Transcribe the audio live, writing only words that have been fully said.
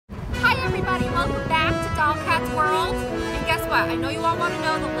everybody, welcome back to Dollcat's World. And guess what? I know you all want to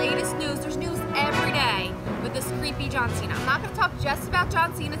know the latest news. There's news every day with this creepy John Cena. I'm not going to talk just about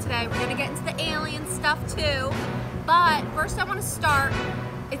John Cena today. We're going to get into the alien stuff too. But first I want to start,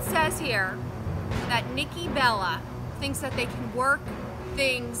 it says here that Nikki Bella thinks that they can work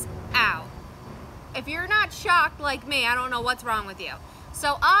things out. If you're not shocked like me, I don't know what's wrong with you.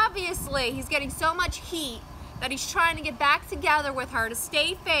 So obviously he's getting so much heat that he's trying to get back together with her to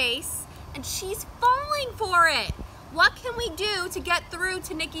stay face, and she's falling for it. What can we do to get through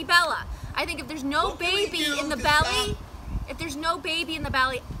to Nikki Bella? I think if there's no baby in the belly,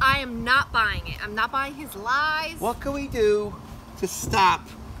 I am not buying it. I'm not buying his lies. What can we do to stop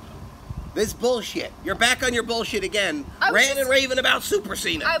this bullshit? You're back on your bullshit again, ranting and raving about Super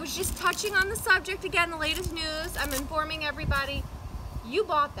Cena. I was just touching on the subject again, the latest news. I'm informing everybody. You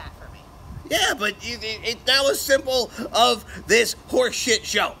bought that for me. Yeah, but it's now a symbol of this horseshit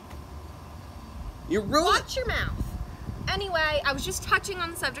show. You ruined it. Watch your mouth. Anyway, I was just touching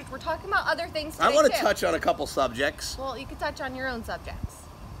on the subject. We're talking about other things today, I want to touch on a couple subjects. Well, you can touch on your own subjects.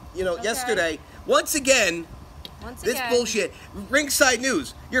 You know, yesterday, once again, this bullshit. Ringside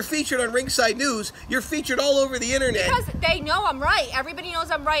News. You're featured on Ringside News. You're featured all over the internet. Because they know I'm right. Everybody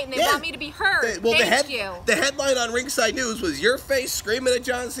knows I'm right, and they want me to be heard. Well, Thank you. The headline on Ringside News was your face screaming at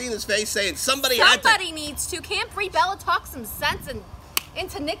John Cena's face, saying somebody needs to. Can't Brie Bella talk some sense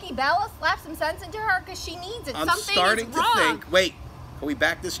into Nikki Bella? Slap some sense into her because she needs it. I'm Something starting is to wrong. think. Wait, can we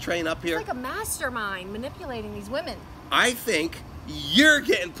back this train up here? It's like a mastermind manipulating these women. I think you're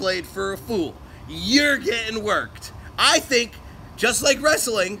getting played for a fool. You're getting worked. I think, just like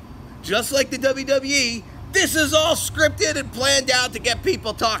wrestling, just like the WWE, this is all scripted and planned out to get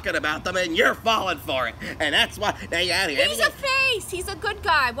people talking about them, and you're falling for it. And that's why, now you're out of here. He's a face. He's a good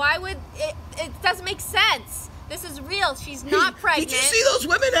guy. Why would, it doesn't make sense. This is real. She's not pregnant. Did you see those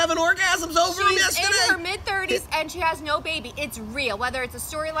women having orgasms over him yesterday? She's in her mid-30s, and she has no baby. It's real. Whether it's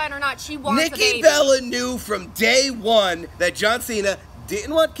a storyline or not, she wants a baby. Nikki Bella knew from day one that John Cena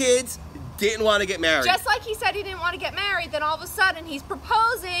didn't want kids, didn't want to get married. Just like he said he didn't want to get married, then all of a sudden he's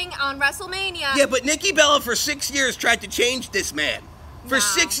proposing on WrestleMania. Yeah, but Nikki Bella for 6 years tried to change this man. For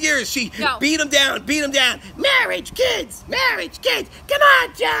 6 years, she beat him down. Marriage, kids, come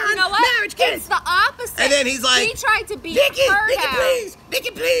on, John. You know what? Marriage, kids. It's the opposite. And then he's like, he tried to beat Nikki, her Nikki, down. please, Nikki,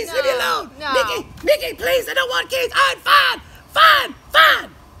 please, leave me alone. No. Nikki, please, I don't want kids. All right, fine.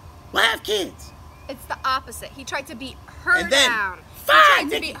 We'll have kids. It's the opposite. He tried to beat her down. Fine, he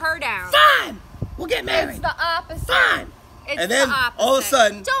tried to beat her down. Fine, we'll get married. It's the opposite. Fine. It's and then the opposite. all of a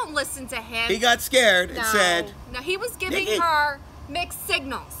sudden, don't listen to him. He got scared and said, "No, he was giving Nikki, her mixed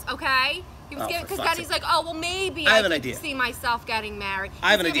signals." Okay, he was giving, because then he's like, "Oh, well, maybe I can see myself getting married."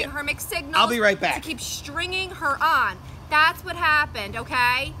 I have an idea. Giving her mixed signals. I'll be right back. To keep stringing her on. That's what happened.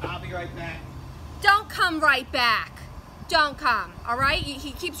 Okay. I'll be right back. Don't come right back. Don't come. All right.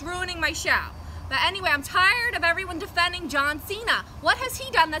 He keeps ruining my show. But anyway, I'm tired of everyone defending John Cena. What has he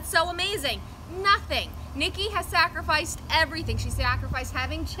done that's so amazing? Nothing. Nikki has sacrificed everything. She sacrificed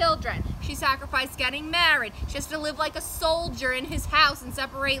having children. She sacrificed getting married. She has to live like a soldier in his house and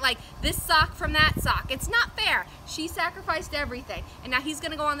separate like this sock from that sock. It's not fair. She sacrificed everything. And now he's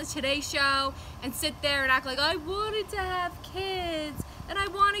going to go on the Today Show and sit there and act like, I wanted to have kids and I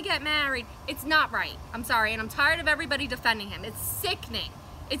want to get married. It's not right. I'm sorry. And I'm tired of everybody defending him. It's sickening.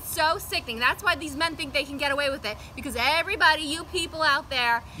 It's so sickening. That's why these men think they can get away with it. Because everybody, you people out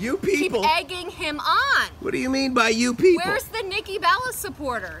there, keep egging him on. What do you mean by you people? Where's the Nikki Bella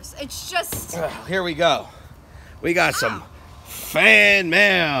supporters? It's just... Here we go. We got some fan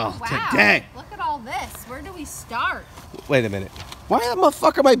mail today. Look at all this. Where do we start? Wait a minute. Why the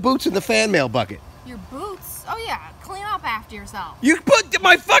fuck are my boots in the fan mail bucket? Your boots? Oh yeah, clean up after yourself. You put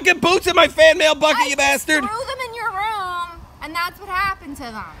my fucking boots in my fan mail bucket, you bastard! I threw them in your room. And that's what happened to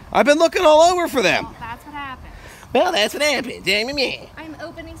them. I've been looking all over for them. Well, that's what happened. Well, that's what happened. I'm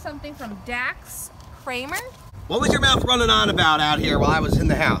opening something from Dax Kramer. What was your mouth running on about out here while I was in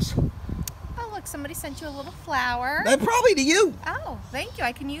the house? Oh, look, somebody sent you a little flower. That probably to you. Oh, thank you.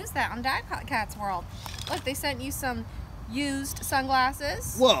 I can use that on Cat's World. Look, they sent you some used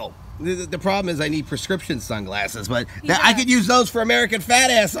sunglasses. Whoa. The problem is I need prescription sunglasses, but I could use those for American Fat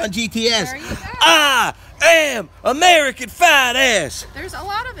Ass on GTS. There you go. I am American Fat Ass. There's a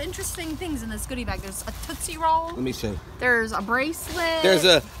lot of interesting things in this goodie bag. There's a Tootsie Roll. Let me see. There's a bracelet. There's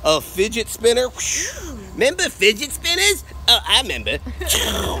a fidget spinner. Remember fidget spinners? Oh, I remember.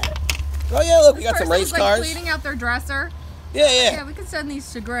 Oh yeah, look, we got some race cars. Cleaning out their dresser. Yeah. Yeah, we could send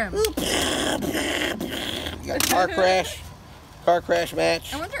these to Grim. You got a car crash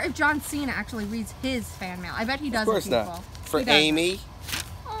match. I wonder if John Cena actually reads his fan mail. I bet he does. Of course not. For Amy.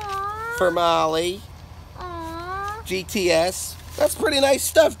 Aww. for Molly. Aww. GTS. That's pretty nice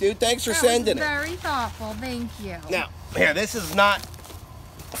stuff, dude. Thanks for sending it. Very thoughtful. Thank you. Now, here, this is not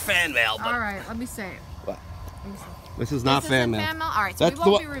fan mail. But all right, let me see it. what? Let me see. This is not fan mail. Fan mail? All right, so That's we the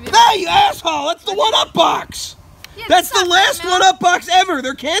won't one. be reviewing. Hey, you asshole! That's the one-up box. Yeah, That's the not last fan mail. one-up box ever.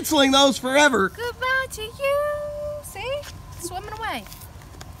 They're canceling those forever. Goodbye to you. See? Swimming away.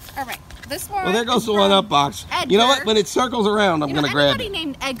 All right, this one. Well, there goes is the from one-up box. Edgar. You know what? When it circles around, I'm You know, gonna grab anybody it.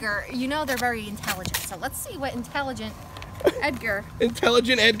 named Edgar, you know they're very intelligent. So let's see what intelligent Edgar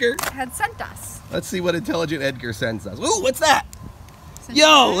Intelligent Edgar. had sent us. Let's see what Intelligent Edgar sends us. Ooh, what's that? Sent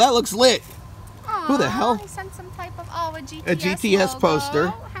Yo, us- that looks lit. Aw, who the hell? He sent some type of a GTS, A GTS logo. poster.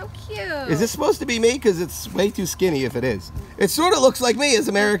 How cute. Is this supposed to be me? Because it's way too skinny if it is. It sort of looks like me as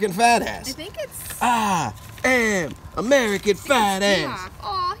American Fat I Ass. think it's. I am American Fat Ass.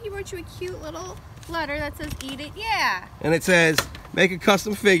 Oh, he wrote you a cute little letter that says "Eat it." Yeah. And it says, make a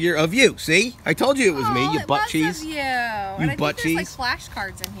custom figure of you. See? I told you it was me, you it butt was cheese. Of you. And I butt think cheese. there's like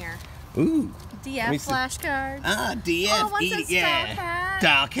flashcards in here. Ooh. DF me see. flashcards. Ah, DF. Oh, one Eat says it, yeah. Doll Cat.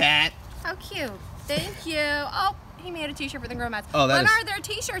 Doll Cat. How cute. Thank you. Oh, he made a t-shirt for the Gromats. Oh, that when is- are their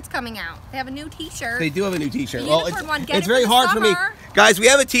t-shirts coming out? They have a new t-shirt. They do have a new t-shirt. The Well, unicorn one. Get it's it for very the hard for me. summer. Guys, we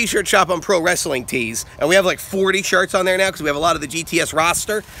have a t-shirt shop on Pro Wrestling Tees, and we have like 40 shirts on there now because we have a lot of the GTS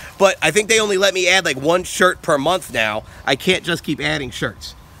roster. But I think they only let me add like one shirt per month now. I can't just keep adding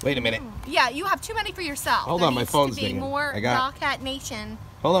shirts. Wait a minute. Yeah, you have too many for yourself. Hold There on, my needs phone's to be dinging. more I got Doll Cat Nation.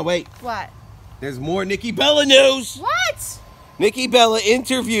 Hold on, wait. What? There's more Nikki Bella news. What? Nikki Bella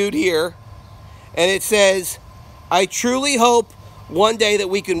interviewed here, and it says, I truly hope one day that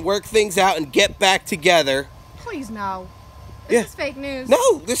we can work things out and get back together. Please no. Yeah. This is fake news.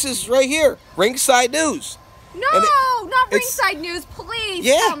 No, this is right here. Ringside News. No, And not it's- Ringside News. Please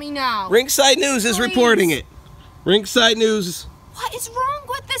Yeah. tell me no. Ringside News is Please. reporting it. Ringside News. What is wrong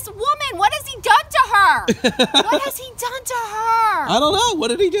with this woman? What has he done to her? What has he done to her? I don't know. What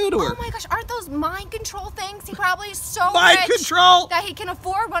did he do to her? Oh my gosh, aren't those mind control things? He probably is so Mind rich control? that he can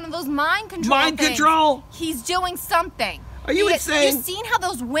afford one of those mind control Mind things. control? He's doing something. Are you insane? You've seen how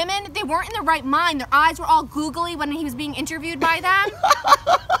those women, they weren't in their right mind. Their eyes were all googly when he was being interviewed by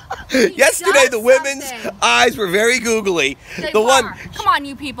them. Yesterday, does the women's something. eyes were very googly. They The were. one Come on,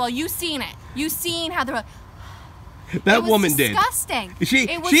 you people. You've seen it. You've seen how they're that it was woman did. disgusting. She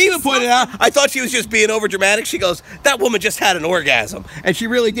It was even pointed out. disgusting. I thought she was just being over dramatic. She goes, "That woman just had an orgasm," and she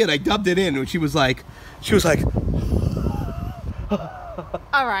really did. I dubbed it in, and she was like,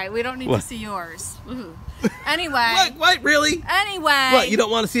 All right, we don't need What? to see yours. Woohoo. Anyway. "What? Really? Anyway. What? You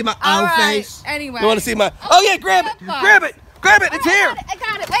don't want to see my All owl right, face? anyway. You want to see my? Oh yeah, grab it, Goodbye. grab it, grab it! It's here. I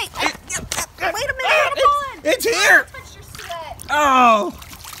got it. Wait. Wait a minute. Hold on. It's here. Touch your sweat. Oh,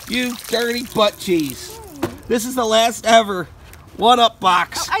 you dirty butt cheese! This is the last ever one-up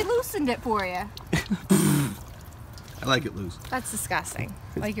box. I loosened it for you. I like it loose. That's disgusting.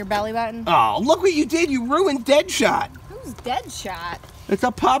 Like your belly button. Oh, look what you did! You ruined Deadshot. Who's Deadshot? It's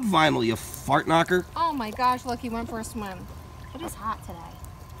a pop vinyl, you fart knocker. Oh my gosh, look, he went for a swim. It is hot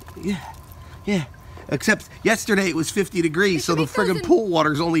today. Yeah, yeah. Except yesterday it was 50 degrees, so should the make those friggin' in- pool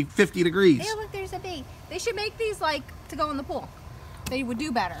water's only 50 degrees. Hey, look, there's a bee. They should make these like to go in the pool. They would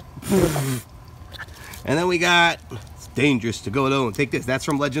do better. And then we got, it's dangerous to go alone. Take this, that's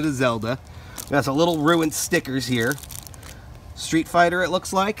from Legend of Zelda. That's a little ruined stickers here. Street Fighter, it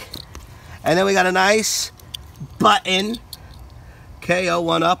looks like. And then we got a nice button. KO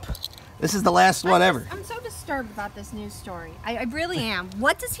 1-up. This is the last one ever. I'm so disturbed about this news story. I really am.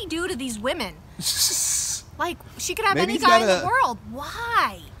 What does he do to these women? Like, she could have Maybe any he's guy in got the a- world.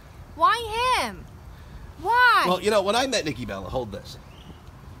 Why? Why him? Why? Well, you know, when I met Nikki Bella, hold this.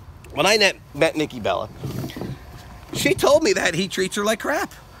 When I met Nikki Bella, she told me that he treats her like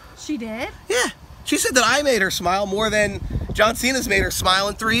crap. She did? Yeah. She said that I made her smile more than John Cena's made her smile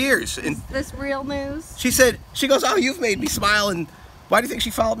in 3 years. And Is this real news? she said, she goes, oh, you've made me smile. And why do you think she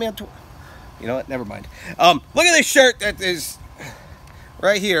followed me on Twitter? You know what? Never mind. Look at this shirt that is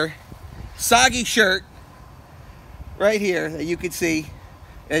right here. Soggy shirt right here that you can see.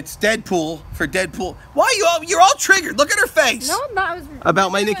 It's Deadpool for Deadpool. Why are you're all triggered? Look at her face. No, I'm not.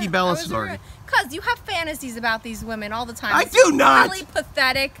 About my Nikki Bella story. Because you have fantasies about these women all the time. I It's do not. really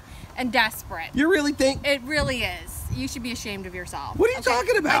pathetic and desperate. You really think? It really is. You should be ashamed of yourself. What are you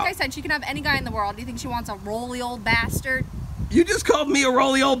talking about? Like I said, she can have any guy in the world. Do you think she wants a rolly old bastard? You just called me a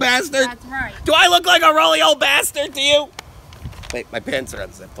rolly old bastard? That's right. Do I look like a rolly old bastard to you? Wait, my pants are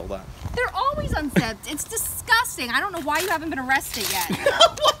unzipped. Hold on. They're always unzipped. It's disgusting. I don't know why you haven't been arrested yet.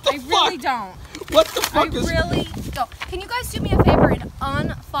 What the I fuck? really don't. What the I fuck is... really don't. Can you guys do me a favor and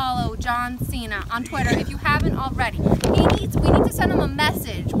unfollow John Cena on Twitter if you haven't already? We need to send him a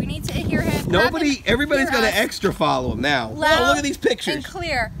message. We need to hear Nobody, everybody's got to extra follow him now. Whoa, look at these pictures. And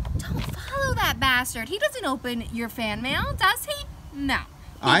clear. Don't follow that bastard. He doesn't open your fan mail, does he? No.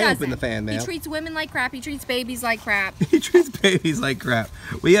 I open the fan mail. He treats women like crap. He treats babies like crap. He treats babies like crap.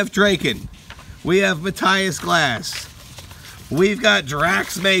 We have Draken. We have Matthias Glass. We've got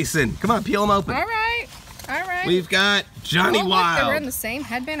Drax Mason. Come on, peel them open. All right. All right. We've got Johnny Wild. Look, they're in the same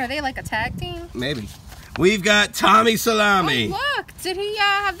headband. Are they like a tag team? Maybe. We've got Tommy Salami. Oh, look. Did he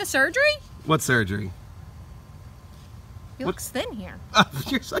have the surgery? What surgery? He looks thin here. Oh,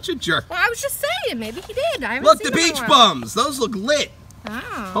 you're such a jerk. Well, I was just saying. Maybe he did. I haven't Look, seen the him in a beach while. bums. Those look lit.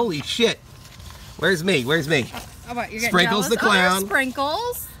 Oh. Holy shit. Where's me? Where's me? Oh, what, you're getting Sprinkles jealous? the clown. Oh, there's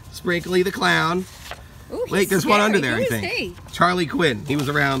Sprinkles. Sprinkly the clown. Ooh, Wait, there's one under there, Who I is think. he? Charlie Quinn. He was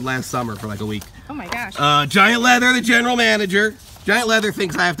around last summer for like a week. Oh my gosh. Giant Leather, the general manager. Giant Leather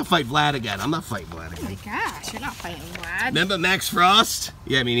thinks I have to fight Vlad again. I'm not fighting Vlad Oh my again. gosh, you're not fighting Vlad. Remember Max Frost?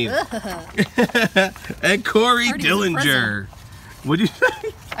 Yeah, me neither. And Corey Heard he was in Dillinger. What'd you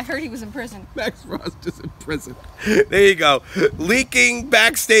say? I heard he was in prison. Max Frost is in prison. There you go. Leaking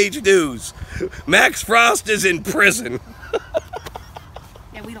backstage news. Max Frost is in prison.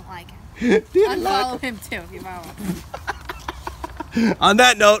 Yeah, we don't like him. Unfollow him too if you follow him. On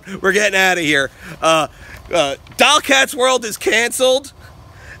that note, we're getting out of here. Dollcat's World is canceled.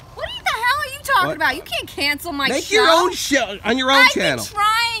 What the hell are you talking What? about? You can't cancel my Make show. your own show on your own I've channel. been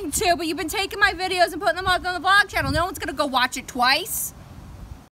trying to, but you've been taking my videos and putting them up on the vlog channel. No one's gonna go watch it twice.